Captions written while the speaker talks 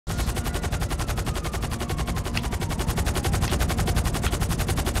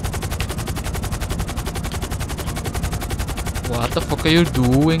What the fuck are you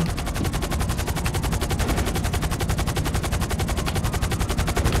doing?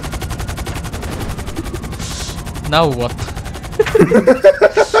 Now what?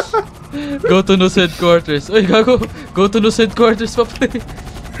 Go to News Headquarters. Uy, gago! Go to News Headquarters pa pre.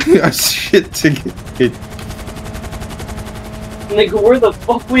 Ah, shit. Sige. Nigga, where the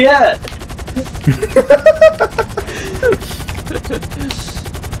fuck we at?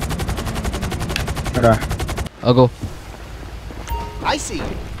 Tara. I'll go. I see.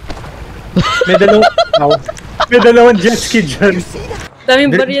 May dalawang jet ski dyan.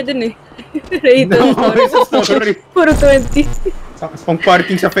 Daming barya din eh. Rated Sorry. Puro 20. Pang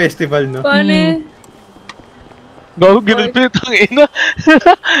parking sa festival, no? Paano eh? Gago, ginulpit ang ina.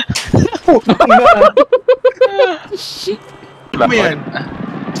 Ano yan?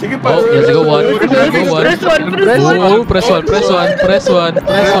 Sige pa. Oh, let's go one. Let's go one. Oh, press one.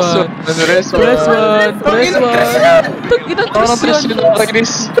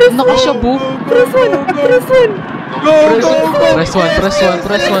 Nakasyabu. Press one.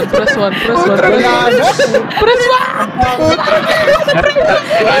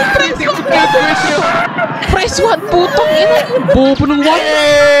 Press one, putang ina. Bobo ng one.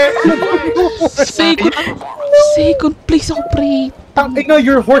 Second place ako, pre. Tangina,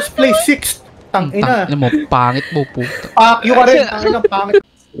 your horse plays 6th. Tangina. Tangina mo, pangit mo, puta. Pakyo ka rin. Tangina, pangit.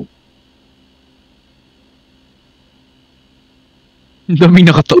 Daming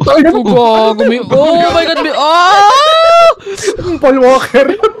nakato. Oh my god, Paul Walker.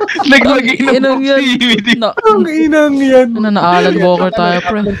 Naglagay ng yan. Ang inang yan. Naalan Walker tayo,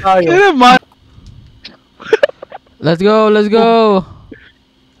 pre. Let's go.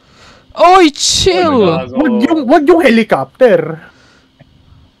 Oy, chill! Wag yung helicopter.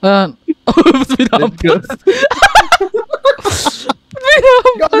 Binampas.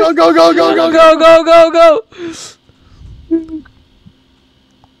 Go!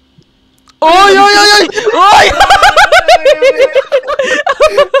 Oy!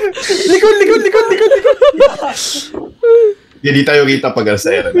 Likod! Hindi tayo kita pag sa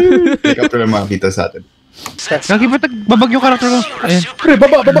air. Hindi ka pala makakita sa atin. Gagi, ba't nagbabag yung karakter ko? Ayan. Pre,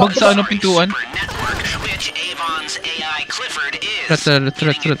 baba. Bag sa ano, pintuan.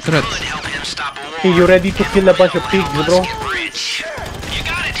 Threat. Hey, you ready to kill a bunch of pigs, bro?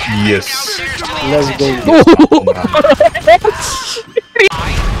 Yes. Let's go.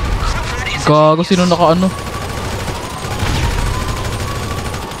 Gago, sino naka-ano?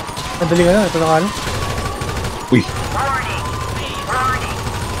 Madali ka na, ito na ka na. Uy.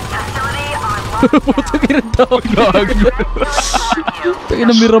 Puta, kinatawag gago. Tayo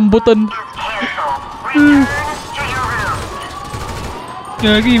na may rambutan.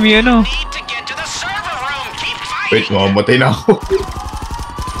 Gagi, may ano. Wait, mamamatay na ako.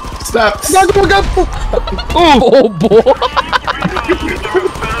 Stop! Gago! Bobo!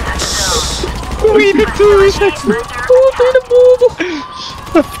 Uy, nag-suicide! Puta na bobo!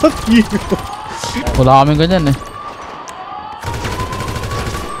 Fuck you! Wala kaming ganyan eh.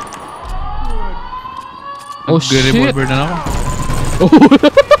 Oh shit! Revolver na ako.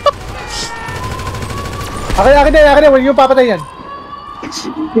 Akin na, huwag yung papatay yan.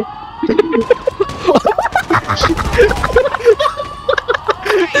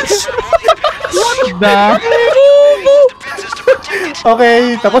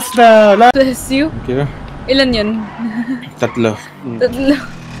 Okay, tapos na. Bless you. Okay. Ilan yun? Tatlo.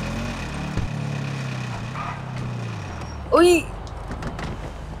 Uy!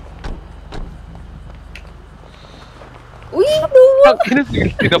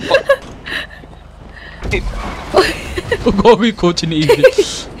 Gago yung coach ni Eden.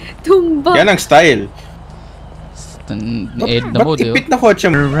 Tumba! Yan ang style. Ed na mo, di ipit na kotse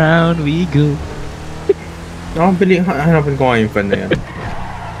mo? Around we go. Hanapin ko nga yung fan na yan.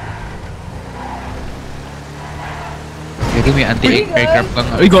 Pero may anti-aircraft kang...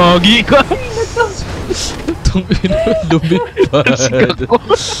 Ay, gagi ka! Itong ino, lumipad.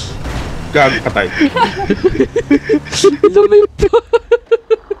 Gag patay. Lumipad.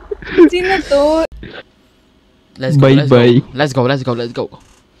 Sino to? Let's go.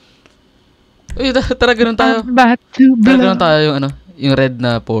 Uy, tara ganun tayo. Tara ganun tayo yung ano, yung red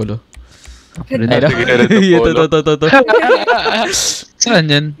na polo. Ito. Saan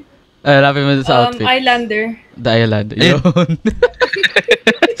yan? Lapin mo sa outfit. Islander. The Island. Yun.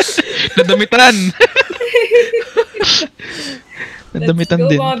 Nadamitan! Nadamitan Let's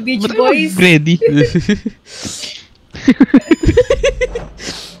go, din. mga beach Ba't ka boys. ready?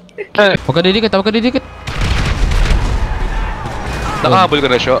 Huwag ka didikit. Nakahabol ka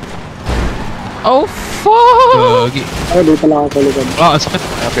na siya. Oh, fuck! Gagi. Ay, di pala ako taligan. Ah, ang sakit.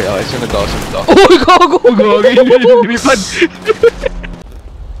 Okay, sunod ako. Uy, gago! Gagi, lumipad.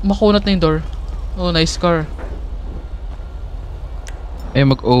 Makunat na yung door. Oh, nice car. Ay,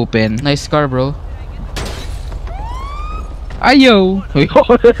 mag-open. Nice car, bro. Ayaw!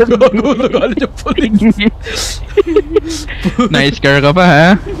 Gago, nagalit yung police. Nice car ka pa, ha?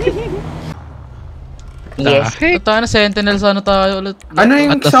 Yes. Tayo na Sentinel, sana tayo ulit. Ano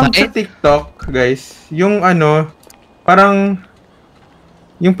yung At the sound sa side? TikTok, guys? Yung ano, parang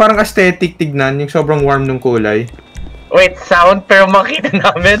aesthetic tignan, yung sobrang warm ng kulay. Wait, sound pero makita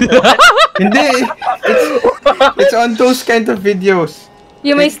namin. Hindi, it's on those kind of videos.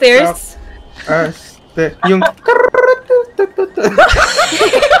 Yung may TikTok. stairs? Yung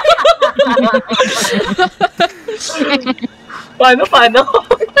Paano?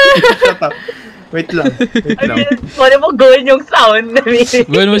 Shut up. Wait lang. Paano mo gawin yung sound?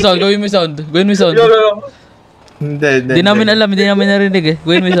 Gawin mo yung sound. Hindi. Hindi namin alam, hindi namin narinig eh.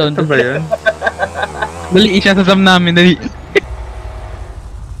 Gawin mo yung sound. Ano ba yun? Dali, isa sa sam namin, dali.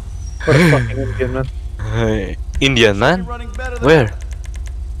 What the fucking Indian, man? Indian man? Where?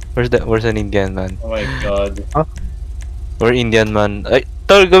 Where's an Indian man? Oh my god. Where Indian man? Ay,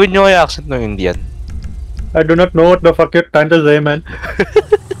 tol, gawin nyo kaya accent ng Indian. I do not know what the fuck you're trying to say, man.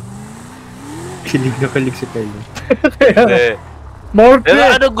 Kilig na kilig si Kayo. Eh, Morte!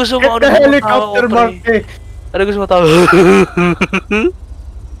 ano gusto mo? Get the helicopter, Morte! Ano gusto mo tawag?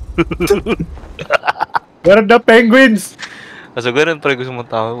 Where are the penguins? So, ganun pa rin gusto mo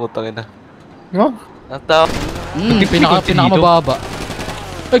tawag. Putang ina. No? Ang tawag. Pinakamababa.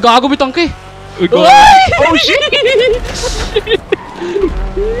 Ay, gago, may tangke. Uy, Oh, shit!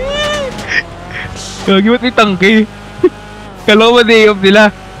 Gagi, ba't may tangke? Kala ko ba day off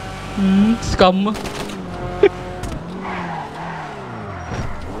nila? Scam.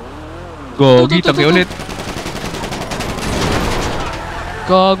 Gagi, tangke ulit.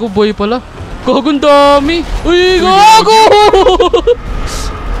 Gago, boy pala. Gago, ang dami. Uy, gago!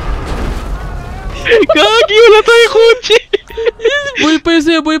 Gagi, wala tayo kotse. Boy pa yun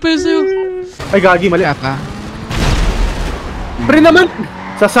sa'yo. Ay, gagi, mali. Aka. Pre naman!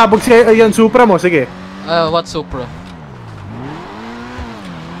 Sasabog si yan Supra mo, sige. What Supra?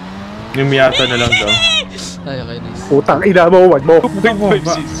 Yung Miata na lang daw. Ay, okay, nice. Putang ina mo, wag mo.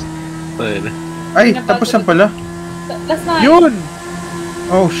 Ay, tapos na pala. Last night. Yun!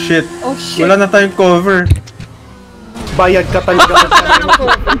 Oh shit. Oh shit. Wala na tayong cover. Bayad ka talaga.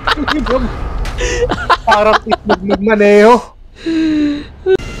 Parang itlog maneho.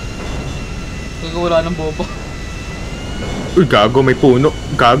 Wala ng bobo. Uy, gago, may puno.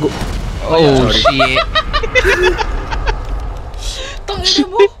 Gago. Oh, shit.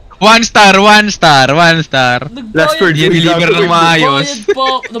 Tangina mo. One star. Last word, I-deliver ng maayos. Bayad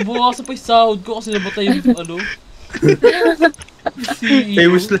pa. Nabukasan pa yung sahod ko kasi nabatay yung ano. Hey,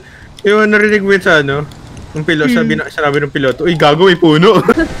 yung narinig mo yun sa ano? Yung piloto, sabi ng piloto, uy, gago, may puno.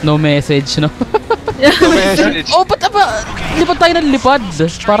 No message, no? Oh, ba't ba? Lipad tayo ng lipad.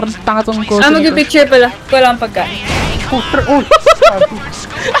 Parang tanga tong ko. Mag-picture pala. Wala ang pagkain.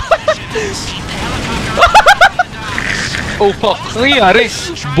 Oh fuck, ano nangyari?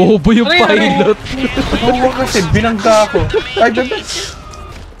 Bobo yung pilot. Oo kasi, binangga ako. Ay, bebe.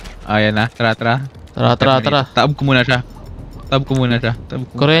 Ayan na, tara. Tara. Taob ko muna siya.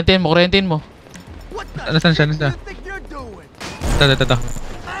 Kurentin mo. Nasaan siya? Ito.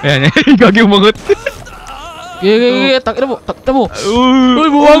 Ayan, gagi umangot. Gigi, takina mo. Uy,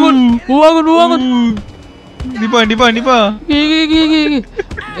 buwangon. Hindi pa. Gigi.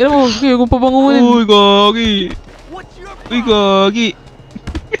 Ina mo, kung pabangunin. Uy, gagi.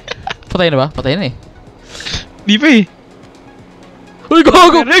 Patay na ba? Patay na eh. Di pa eh. Uy,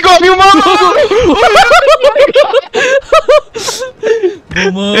 gago! Gagi umangot!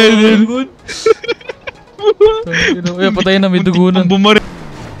 Bumangon. Ay, patay na, may dugo na. Bumaril.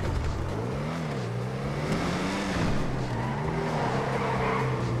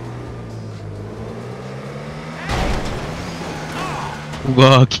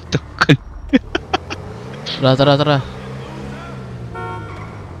 Gagi, takal. Tara.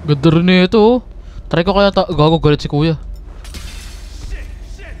 Ganda rin na ito oh. Try ko kaya gago, galit si kuya.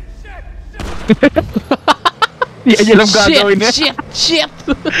 Di alam gagawin na. Shit!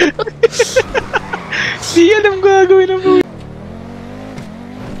 Di alam gagawin na po.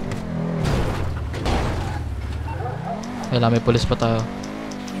 Kailangan may pulis pa tayo.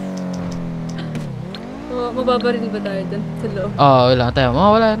 Mababaril ba tayo dun sa loob? Wala tayo.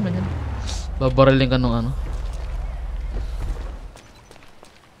 Wala naman yan. Babaraling ka nung ano.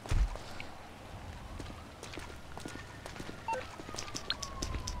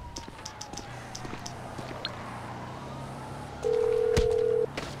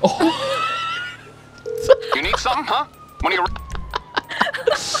 You need something, huh? One of your...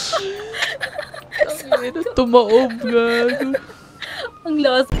 Tumaob, gago. Ang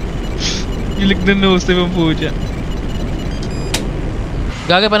lakas. Gilig na nose na yung puja.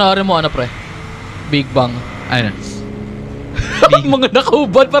 Gago, panoorin mo ano pre? Big Bang. Ano? Mga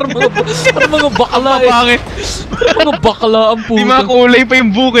nakaubad, parang mga bakla eh. Pangit. Mga bakla ang Di puta. makulay pa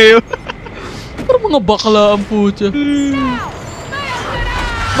yung buke yun. Parang mga bakla ang puta.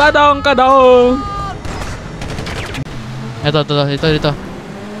 Badong ka daw. Ito.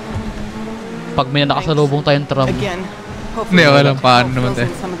 Pag may nakasalubong tayong tram. Hindi, walang paano naman tayo.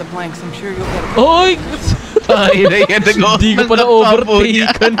 Oy! Ay, na yan, Hindi ko pala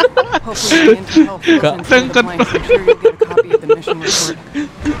overtaken. Tangkat pa.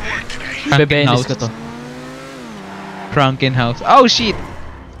 Bebenis ko to. Franken house. Oh, shit!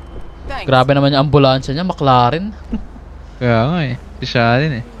 Grabe naman yung ambulansya niya, McLaren. Kaya nga eh. Siya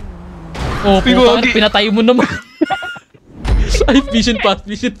din eh. Oh, puta, pinatay mo naman. Ay, vision pass.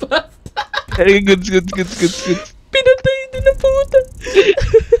 Ay, goods. Pinatay din na puta.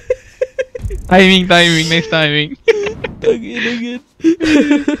 Timing. Nice timing. Tagin.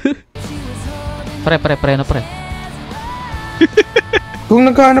 Pre. Kung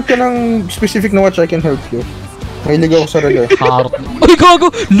naghahanap ka ng specific na watch, I can help you. Mahilig ako sa radar. Heart. Ay, gago!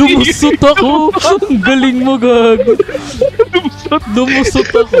 Lumusot ako! Ang galing mo, gago. Lumusot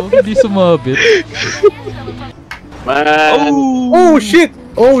ako. Hindi sumabit. Man. Oh shit!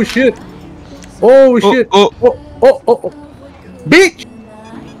 Oh. Bitch!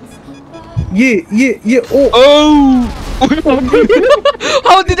 Yeah. Oh!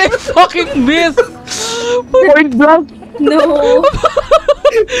 How did I fucking miss? Point blank! No.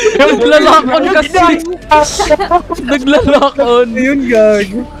 Naglalak on kasi. Naglalak on. Ayun,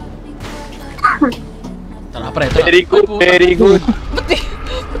 gago. Tara, pre. Very good. Ba't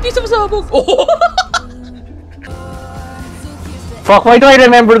di sumasabog? Oh! Fuck, why do I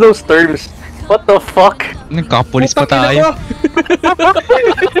remember those terms? What the fuck? Nagkapolis pa tayo.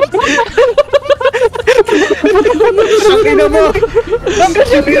 Ang ina mo! Ang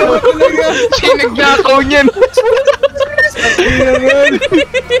ina mo talaga! Sinagnakaw niyan.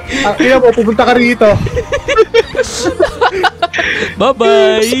 Ang ina mo, pupunta ka rito.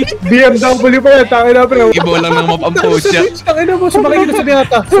 Bye-bye! BMW pa yan, tangin na pre. Ibo lang ng map ang post niya. Tangin na mo, sumakay ka na sa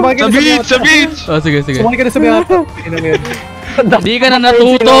biyata. Sa beach! Oh, sige. Sumakay ka na sa biyata. Ina mo yan. Hindi ka na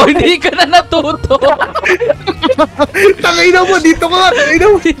natuto! Tangin na mo, dito ka! Tangin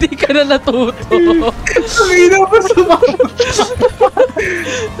na mo! Hindi ka na natuto! Tangin na mo, sumakay!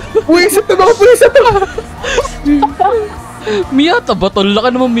 Puwisat na mga puwisat na! Miyata ba? Tolak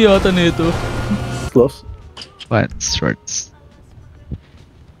ka naman Miyata nito. Close. Pants, shorts.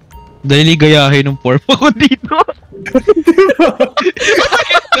 Dahil gayahin ng form ako dito.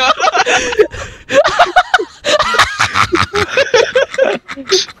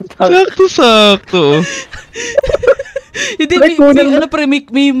 Sakto. Hindi, ano pre,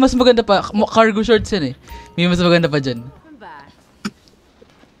 may mas maganda pa. Cargo shorts yan eh. May mas maganda pa dyan.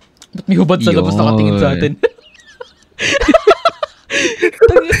 Ba't may hubad sa labas nakatingin sa atin?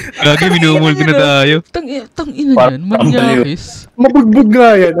 Gagi, minumul ko na tayo. Tangina yan, manyakis. Mabugbog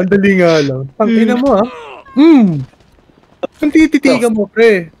nga yan, ang dali nga lang. Tangina mo ha. Ang tititigan mo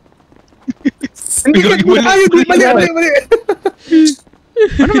pre. Hindi ka tayo, mali.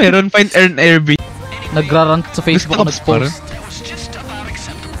 Ano meron? Find earn Airbnb. Nagrarant sa Facebook na post.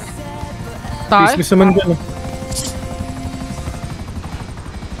 Tayo? Business naman gano'n.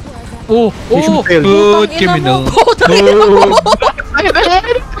 Good criminal.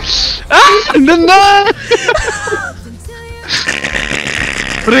 Andun na!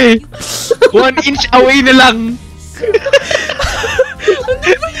 Pre, 1 inch away na lang.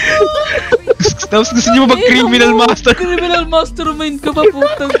 Tapos gusto niyo mag-criminal master. Criminal mastermind ka pa,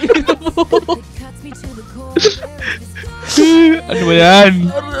 putang ina mo. Ano ba yan?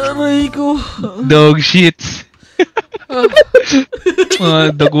 Aray ko. Dog shits.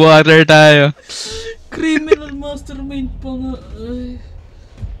 Mga dog water tayo. Criminal mastermind pa nga. Ay.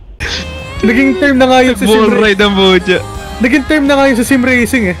 Naging term na nga yun sa sim Ball racing. ride ang boja. Naging term na nga yun sa sim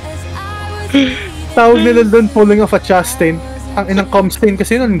racing eh. Tawag nila doon falling off a chastain. Ang inang comstain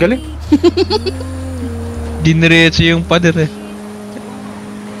kasi nun, galing. Diniretso yung pader eh.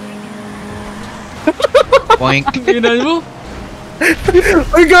 Poink. Tingnan mo.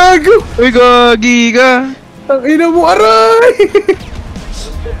 Ay gago! Uy, gagi ka. Ang ina mo, aray!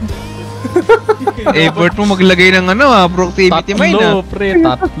 Effort mo maglagay ng ano proximity mine Tatlo, pre,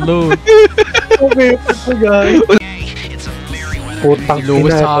 tatlo. Okay, ito guys. Putang Si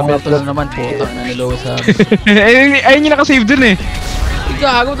Lewis ina. Hamilton na naman, putang na ni Lewis Hamilton. Ayun yung nakasave dun eh.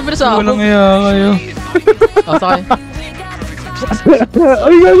 Gago, ito pinasabog. Walang kaya kayo. Sakay.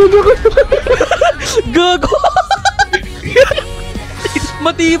 Ay, gago. Gago!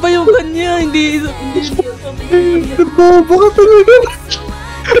 Matibay yung kanya, hindi... Bobo ka talaga.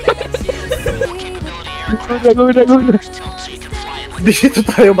 Gagawin. Dito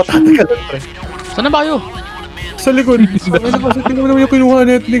tayo matatagalan, pre. Saan na ba kayo? Sa likod. Ano ba? Tingnan mo naman yung kinuha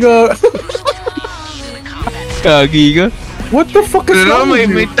net ni ka. Kagi ka. What the fuck is Pero wrong may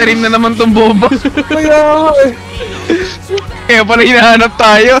with you? tarim na naman tong bomba. Kaya eh. Kaya pala hinahanap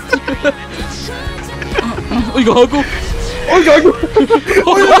tayo. Uy, gago! Ay, gago.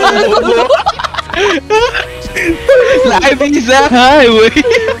 Life is a highway.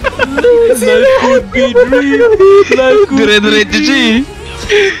 Life could be dream. Life could Dire-diretso siya eh.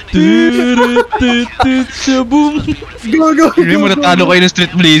 Tut shaboom. Gago. Hindi mo natalo kayo ng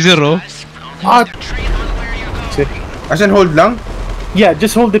Street Blazer oh. At. As in, hold lang? Yeah,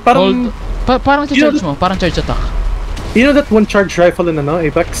 just hold it. Parang, Hold. Parang charge mo, parang charge attack. you know that one charge rifle in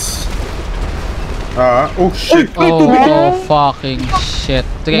Apex? Oh shit. Oh, fucking shit.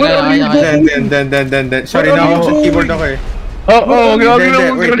 Sige, Where are you kaya. Then. Sorry, na ako sa keyboard ako eh. Oo, gawin Hindi,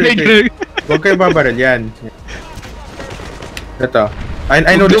 mo wait. Huwag kayo babaril, yan. Ito.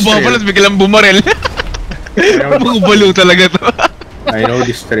 I know this Bumabalas, trail. biglang bumarel. Magubalo talaga to. I know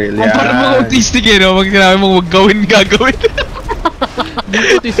this trail, Ang parang mga yan. autistic eh, no? Pag sinabi mong wag gagawin.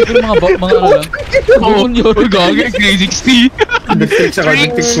 Dito, siguro mga ano lang. Oo, gagawin, 360. Nag-fix ako,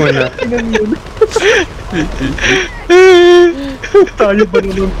 nag-fix muna. Tayo ba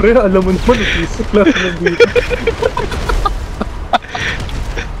naman, pre? Alam mo naman, isip lang lang dito.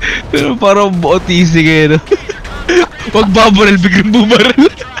 Pero parang autistic eh, no? Wag babaril, biglang bumarel.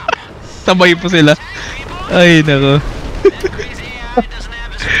 Sabay po sila. Ay, nako.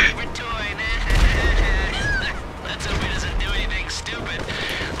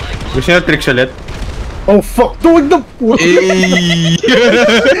 Gusto nyo tricks ulit? Oh fuck! Tuwag na po! Eh.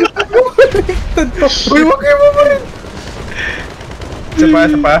 Uy, wag kayo mamarin! Isa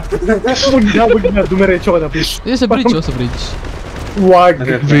pa. Wag na, dumiretso ka na, please. Dito sa bridge, sa bridge. Wag!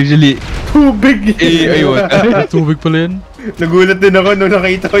 Virtually. Tubig! Ayun. Tubig pala yan. Nagulat din ako nung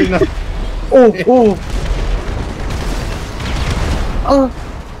nakita ko yun. Oh! Ah!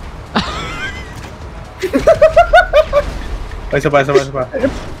 Ay, isa pa.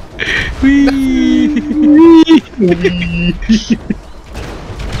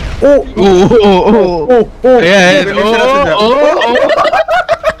 Oh! Oo. Ayan. Oo.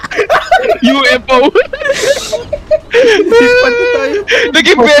 UFO.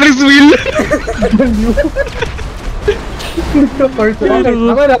 Naging Ferris wheel.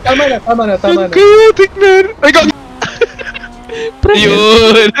 Tama na. Chaotic na. Ay, gag...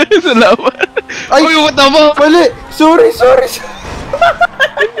 Yun. Salamat. Ay, what the fuck? Mali! Sorry!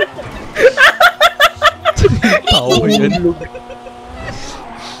 Tawa yan.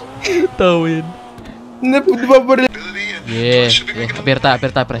 Tawa yan. Nababaril. Yeah.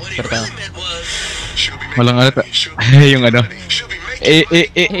 Aperta, pre. Walang ano ta. Yung ano.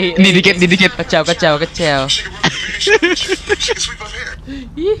 Didikit. Kachaw.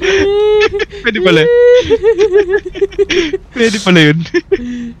 Pwede pala yun.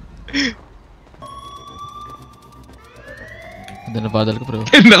 Ganda na paddle ko, bro.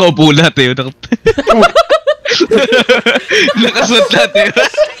 Nakaupo lahat eh. Nakasuot lahat eh.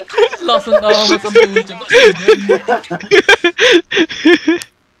 Lasan na ako sa puto.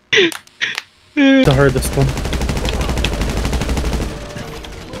 The hardest one.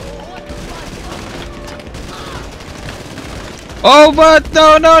 Oh, but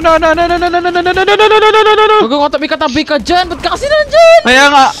no. Huwag ako katabi ka dyan! Ba't ka kasi nandyan? Kaya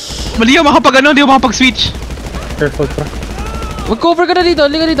nga, mali ako hindi ako makapag-switch. Careful, pa. Mag-cover ka na dito.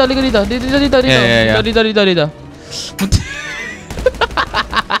 Liga dito. Dito. Yeah. Dito.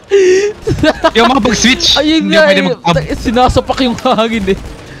 Hindi ako makapag-switch. Ayun Hindi nga ako pwede mag-up. sinasapak yung hangin eh.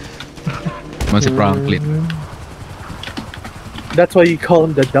 Si Franklin. That's why you call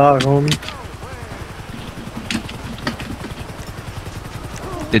him the dog, homie.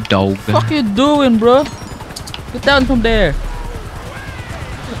 The dog. Fuck you doing, bro? Get down from there.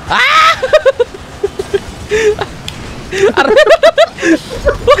 Ah!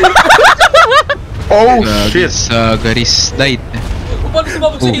 Oh shit! Garis died. Paano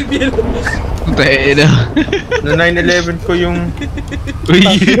sumabog si Ibiel? Tayo na. No 9/11 ko yung... Uy.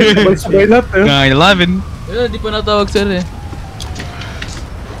 Sabay lahat, eh. 9/11. Di pa natawag sir eh.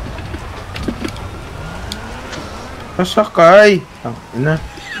 Masakay! Ina.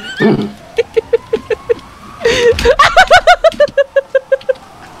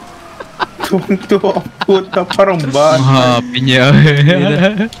 Tuwang-tuwa, puta, parang ba? Ang happy niya.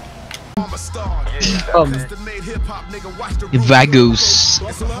 Vagos.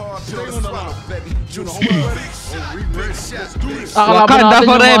 Akalaban natin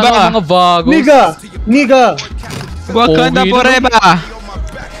yung mga vagos. Niga! Wakanda Pogi forever.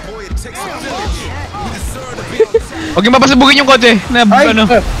 Huwag yung mapasabugin yung kotse. Na, ano?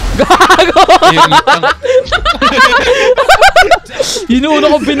 Gago! Yun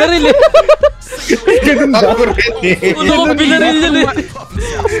una ko binaril eh. Ako rin eh. Una ko binaril yun eh.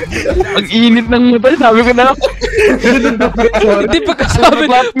 Ang init ng mata, sabi ko na. Hindi pagkasabi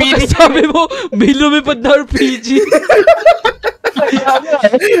mo, may lumipad na RPG.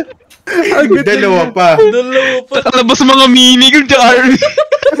 Dalawa pa. Takalabas sa mga mini kung dyan.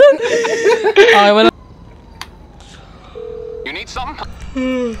 Okay, wala. You need something?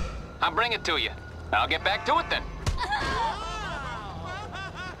 I'll bring it to you. I'll get back to it then.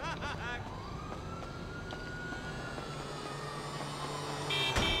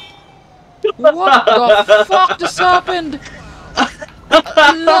 What the fuck just happened?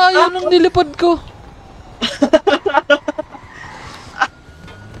 Layo nung nilipad ko.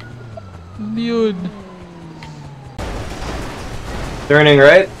 Hindi yun. Turning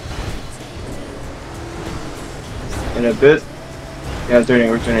right. In a bit. Yeah,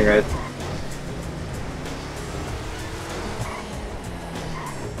 we're turning right.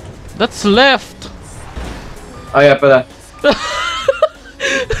 That's left. Oh yeah, pala.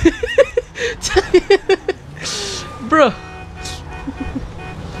 Bro.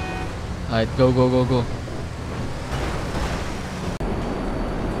 Alright, go.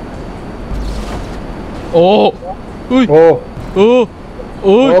 Oh! Uy! Oh! Oh!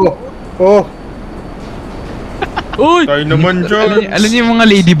 Uy! Oh! Uy! Tayo naman dyan. Alam niyo yung mga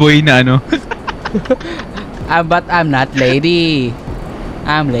ladyboy na ano? But I'm not lady.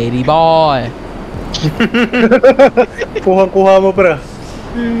 I'm lady boy. Kuha mo, pra.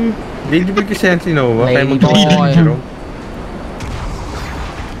 Lady ba kasi yan si Noah? Kaya Lady mag-picture. boy.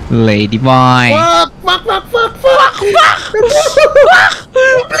 Ladyboy.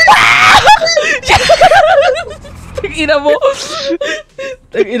 Tag-ina mo!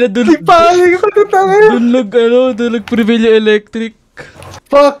 Tag-ina dun. Pali ka tutangin! Dunlog prevail yung electric.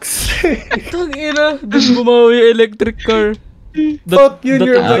 Fox! Tag-ina, dun bumawi yung electric car. Fuck you and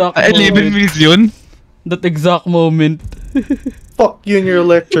your exact 11 moment. minutes yun? That exact moment. Fuck you and your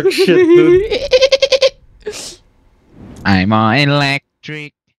electric shit, dude. I'm on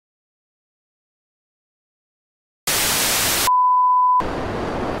electric.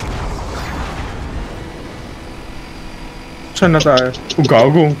 Saan na tayo? Oh,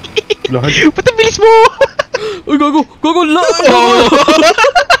 gago. Lahat. Ba't ang bilis mo? Uy, gago! Gago! Oh.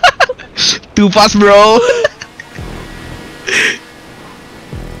 Too fast, bro.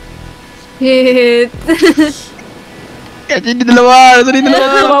 Hit. Kasi hindi dalawa. Sorry,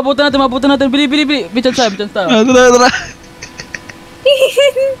 dalawa. Mabutan natin. Bili. May chance tayo. Tara.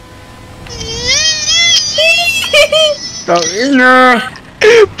 Tangina!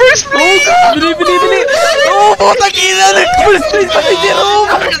 First place! Bili! Oh, putang ina! Nag-first place pa si Jerome!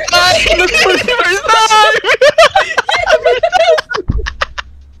 First time!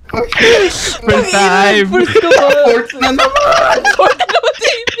 First time! First ka ba? Fourth na naman!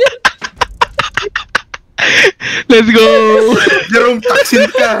 Let's go! Jerome, taksil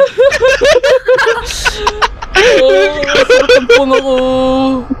ka! Tampong ako.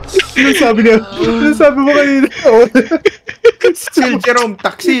 Ano sabi mo kanina? Taksil, Jerome,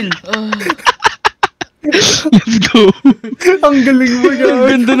 taksil! Let's go! Ang galing mo,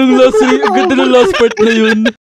 Ang ganda ng last part na yun.